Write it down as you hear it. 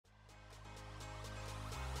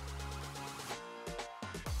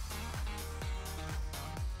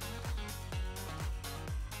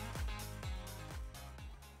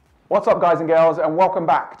What's up, guys and girls, and welcome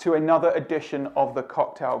back to another edition of The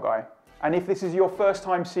Cocktail Guy. And if this is your first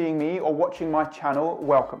time seeing me or watching my channel,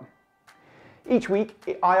 welcome. Each week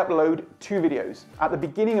I upload 2 videos. At the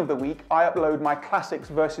beginning of the week I upload my classics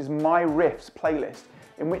versus my riffs playlist,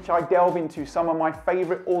 in which I delve into some of my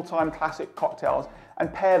favorite all-time classic cocktails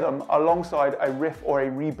and pair them alongside a riff or a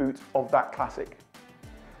reboot of that classic.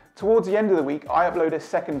 Towards the end of the week I upload a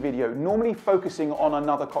second video, normally focusing on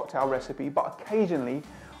another cocktail recipe, but occasionally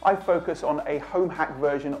I focus on a home hack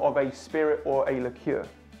version of a spirit or a liqueur.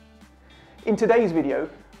 In today's video,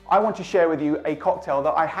 I want to share with you a cocktail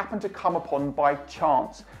that I happened to come upon by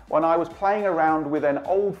chance when I was playing around with an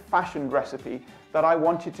old-fashioned recipe that I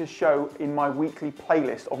wanted to show in my weekly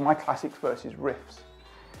playlist of my classics versus riffs.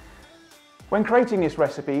 When creating this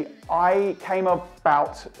recipe, I came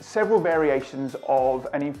about several variations of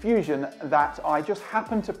an infusion that I just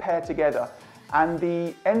happened to pair together, and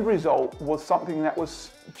the end result was something that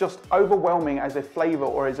was just overwhelming as a flavor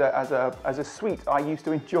or as a sweet. I used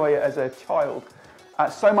to enjoy it as a child,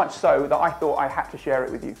 so much so that I thought I had to share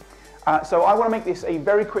it with you. So I want to make this a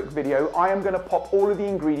very quick video. I am going to pop all of the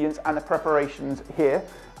ingredients and the preparations here,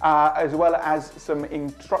 as well as some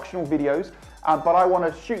instructional videos, but I want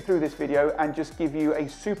to shoot through this video and just give you a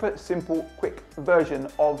super simple, quick version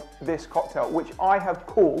of this cocktail, which I have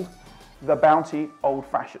called the Bounty Old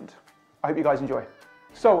Fashioned. I hope you guys enjoy.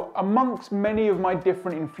 So, amongst many of my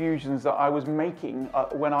different infusions that I was making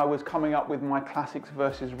when I was coming up with my classics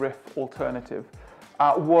versus riff alternative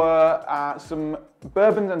were some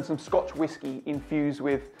bourbons and some Scotch whiskey infused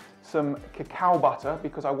with some cacao butter,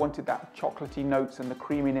 because I wanted that chocolatey notes and the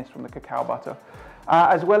creaminess from the cacao butter,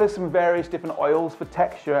 as well as some various different oils for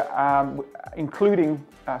texture, including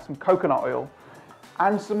some coconut oil,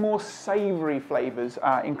 and some more savory flavors,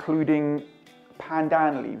 including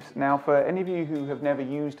pandan leaves. Now, for any of you who have never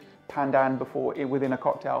used pandan before within a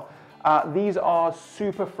cocktail, these are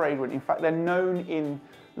super fragrant. In fact, they're known in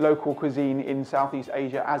local cuisine in Southeast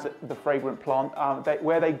Asia as the fragrant plant,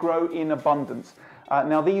 where they grow in abundance.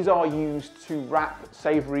 Now, these are used to wrap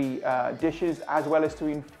savory dishes, as well as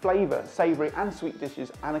to flavor savory and sweet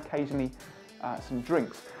dishes, and occasionally some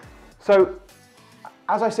drinks. So,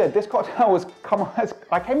 as I said, this cocktail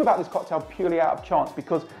I came about this cocktail purely out of chance,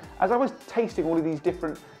 because as I was tasting all of these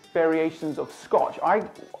different variations of Scotch,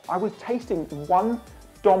 I was tasting one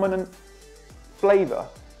dominant flavor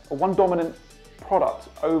or one dominant product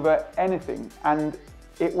over anything, and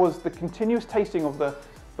it was the continuous tasting of the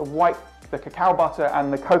cacao butter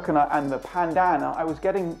and the coconut and the pandan. I was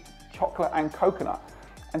getting chocolate and coconut,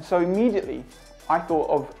 and so immediately I thought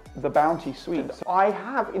of the Bounty Sweet. So I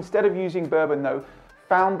have, instead of using bourbon though,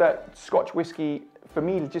 found that Scotch whiskey, for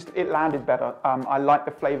me, it landed better. I like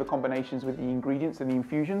the flavor combinations with the ingredients and the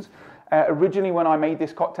infusions. Originally, when I made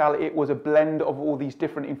this cocktail, it was a blend of all these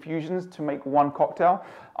different infusions to make one cocktail.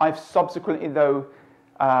 I've subsequently, though,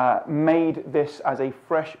 made this as a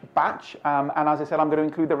fresh batch. And as I said, I'm going to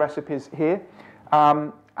include the recipes here.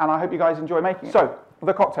 And I hope you guys enjoy making it. So,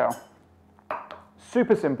 the cocktail.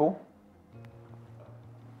 Super simple.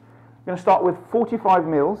 I'm going to start with 45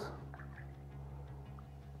 mils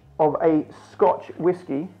of a Scotch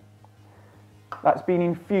whiskey that's been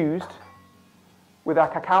infused with our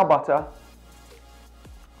cacao butter,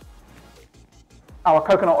 our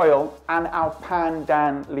coconut oil, and our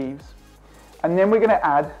pandan leaves. And then we're going to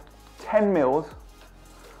add 10 mils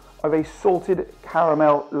of a salted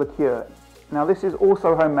caramel liqueur. Now, this is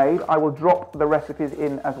also homemade. I will drop the recipes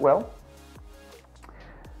in as well.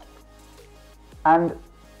 And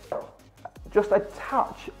just a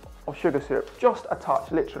touch of sugar syrup, just a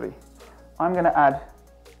touch, literally. I'm going to add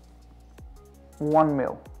 1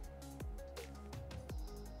 ml.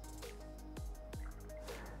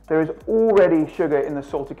 There is already sugar in the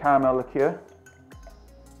salted caramel liqueur.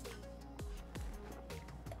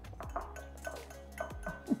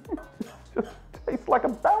 Just tastes like a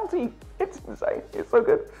Bounty. It's insane. It's so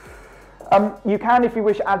good. You can, if you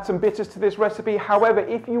wish, add some bitters to this recipe. However,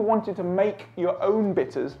 if you wanted to make your own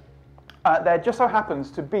bitters, there just so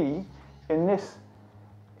happens to be, in this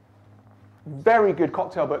very good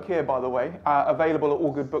cocktail book here, by the way, available at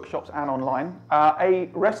all good bookshops and online, a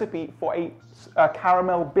recipe for a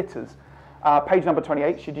caramel bitters, page number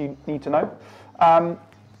 28, should you need to know.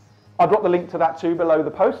 I'll drop the link to that too below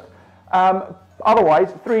the post.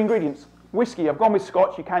 Otherwise, 3 ingredients. Whiskey, I've gone with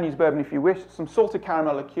Scotch, you can use bourbon if you wish, some salted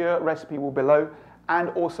caramel liqueur, recipe will below, and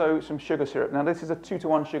also some sugar syrup. Now, this is a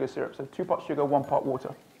 2-to-1 sugar syrup, so 2 parts sugar, 1 part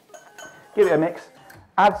water. Give it a mix,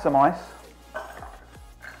 add some ice,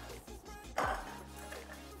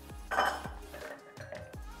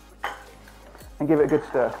 and give it a good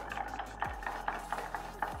stir.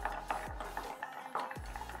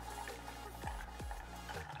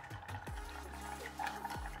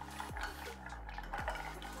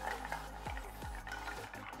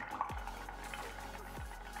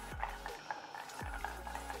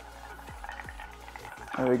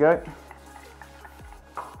 There we go.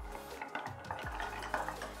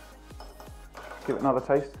 Give it another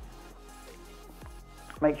taste.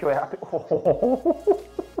 Make sure you're happy.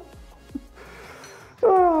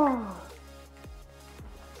 Oh.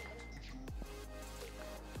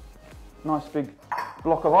 Nice big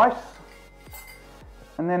block of ice.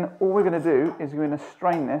 And then all we're going to do is we're going to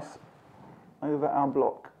strain this over our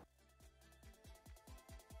block.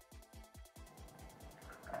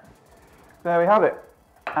 There we have it.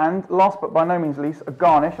 And last but by no means least, a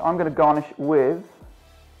garnish. I'm going to garnish with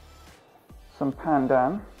some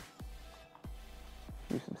pandan.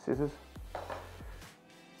 Use some scissors.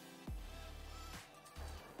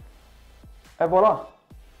 Et voila.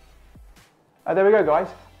 There we go, guys.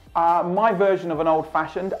 My version of an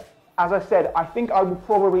old-fashioned. As I said, I think I will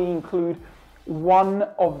probably include one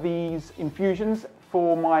of these infusions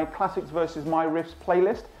for my classics versus my riffs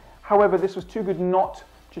playlist. However, this was too good not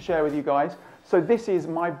to share with you guys. So this is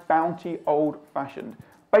my Bounty old-fashioned,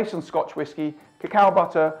 based on Scotch whiskey, cacao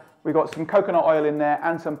butter. We've got some coconut oil in there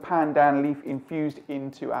and some pandan leaf infused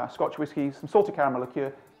into our Scotch whiskey, some salted caramel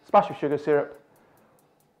liqueur, splash of sugar syrup.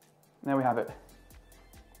 There we have it.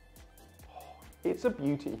 It's a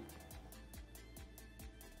beauty.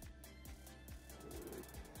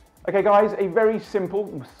 Okay guys, a very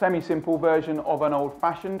simple, semi-simple version of an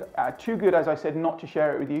old-fashioned. Too good, as I said, not to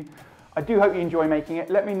share it with you. I do hope you enjoy making it.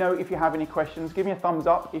 Let me know if you have any questions. Give me a thumbs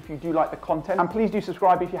up if you do like the content. And please do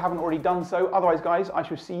subscribe if you haven't already done so. Otherwise, guys, I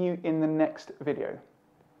shall see you in the next video.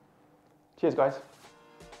 Cheers, guys.